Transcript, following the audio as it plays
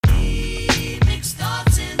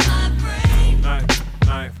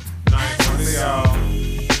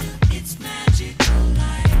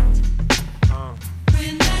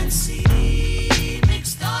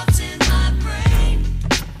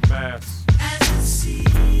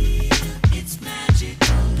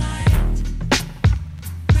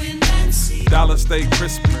dollar stay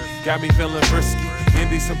crispy, got me feeling frisky.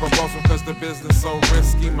 Indecent proposal cause the business so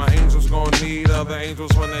risky. My angels gon' need other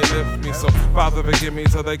angels when they lift me. So Father forgive me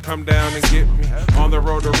till they come down and get me. On the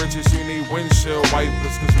road to riches you need windshield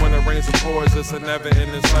wipers, cause when it rains and pours it's a never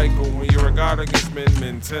ending cycle. When you're a god against men,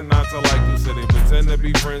 men tend not to like you. So they pretend to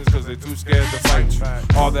be friends cause they too scared to fight you.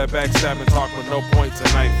 All that backstabbing talk with no point to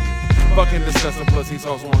knife you. Fucking disgusting pussies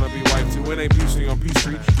also wanna be white too. It ain't Peachtree on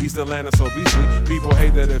Peachtree, East Atlanta so beastly. People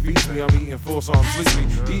hate that it beats me, I'm eating full so I'm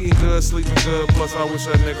sleepy. Eating good, sleeping good, plus I wish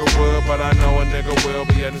a nigga would. But I know a nigga will,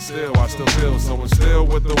 but yet and still I still feel. So instill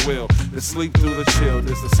with the will, to sleep through the chill.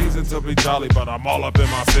 This the season to be jolly, but I'm all up in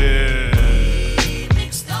my feels.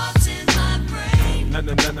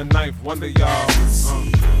 Nothing knife, wonder y'all.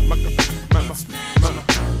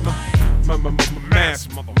 Mass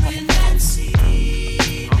motherfucker.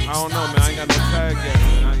 I don't know, man. I ain't got no tag yet,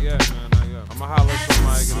 man. Not yet, man. Not yet. I'ma holler at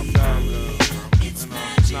somebody, get a tag.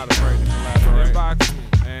 Not afraid to collaborate. Inbox me,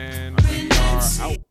 and we are out.